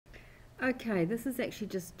Okay, this is actually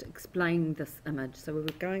just explaining this image. So we were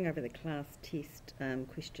going over the class test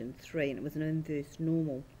question 3, and it was an inverse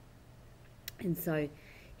normal. And so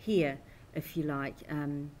here, if you like,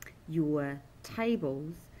 your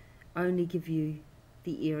tables only give you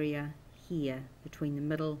the area here between the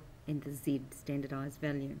middle and the Z standardised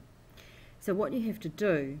value. So what you have to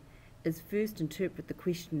do is first interpret the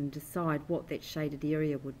question and decide what that shaded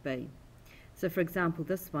area would be. So for example,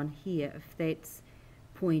 this one here, if that's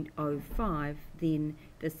 0.05, then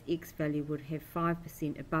this X value would have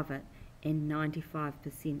 5% above it and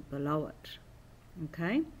 95% below it.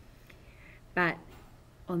 Okay? But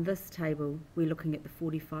on this table, we're looking at the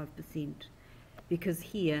 45%, because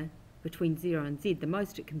here, between 0 and Z, the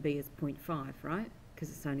most it can be is 0.5, right? Because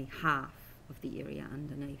it's only half of the area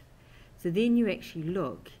underneath. So then you actually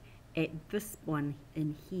look at this one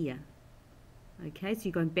in here. Okay, so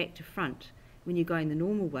you're going back to front. When you're going the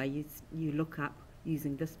normal way, you look up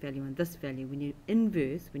using this value and this value. When you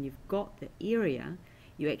inverse, when you've got the area,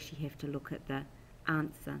 you actually have to look at the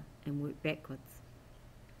answer and work backwards.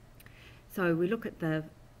 So we look at the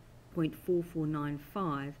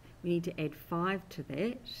 0.4495, we need to add 5 to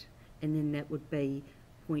that, and then that would be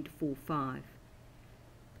 0.45.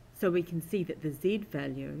 So we can see that the Z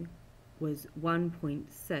value was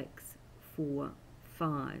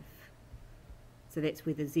 1.645. So that's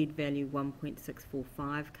where the Z value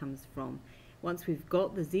 1.645 comes from. Once we've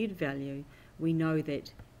got the Z value, we know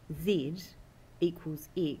that Z equals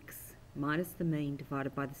X minus the mean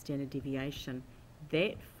divided by the standard deviation.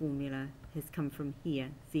 That formula has come from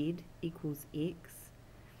here. Z equals X.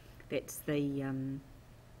 That's the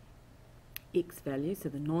X value, so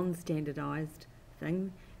the non-standardized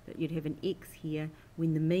thing, that you'd have an X here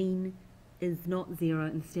when the mean is not 0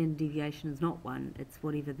 and the standard deviation is not 1. It's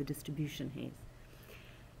whatever the distribution has.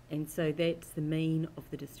 And so that's the mean of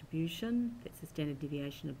the distribution, that's the standard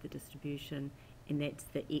deviation of the distribution, and that's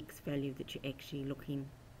the X value that you're actually looking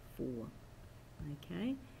for.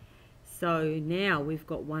 Okay, so now we've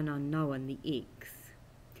got one unknown, the X,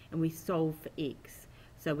 and we solve for X.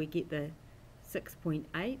 So we get the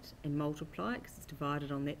 6.8 and multiply it, because it's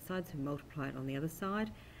divided on that side, so we multiply it on the other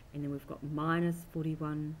side, and then we've got minus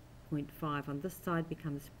 41.5 on this side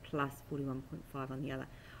becomes plus 41.5 on the other.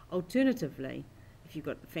 Alternatively, if you've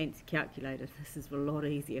got a fancy calculator, this is a lot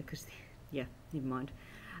easier, because, yeah, never mind.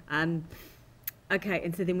 Okay,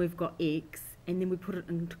 and so then we've got X, and then we put it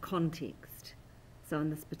into context. So in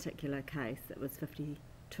this particular case, it was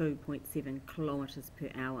 52.7 kilometres per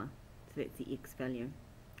hour. So that's the X value.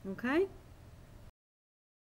 Okay?